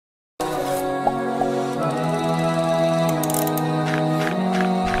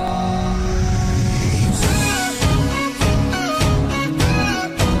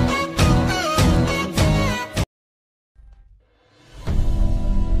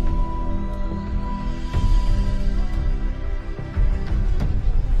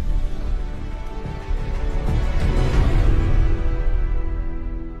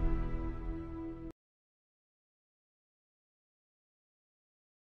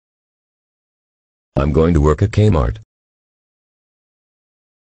I'm going to work at Kmart.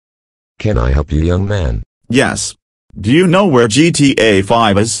 Can I help you, young man? Yes. Do you know where GTA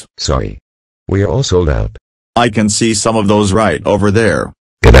 5 is? Sorry. We are all sold out. I can see some of those right over there.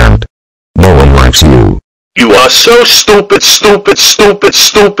 Get out. No one likes you. You are so stupid, stupid, stupid,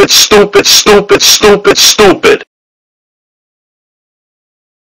 stupid, stupid, stupid, stupid, stupid.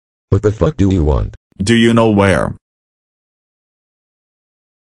 What the fuck do you want? Do you know where?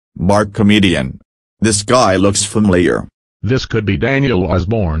 Mark Comedian. This guy looks familiar. This could be Daniel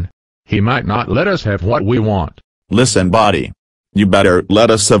Osborne. He might not let us have what we want. Listen, buddy. You better let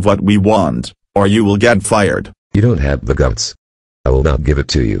us have what we want, or you will get fired. You don't have the guts. I will not give it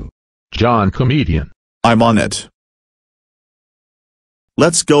to you. John Comedian. I'm on it.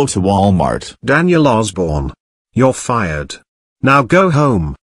 Let's go to Walmart. Daniel Osborne. You're fired. Now go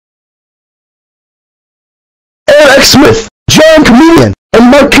home. Eric Smith, John Comedian, and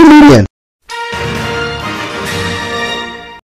Mark Comedian.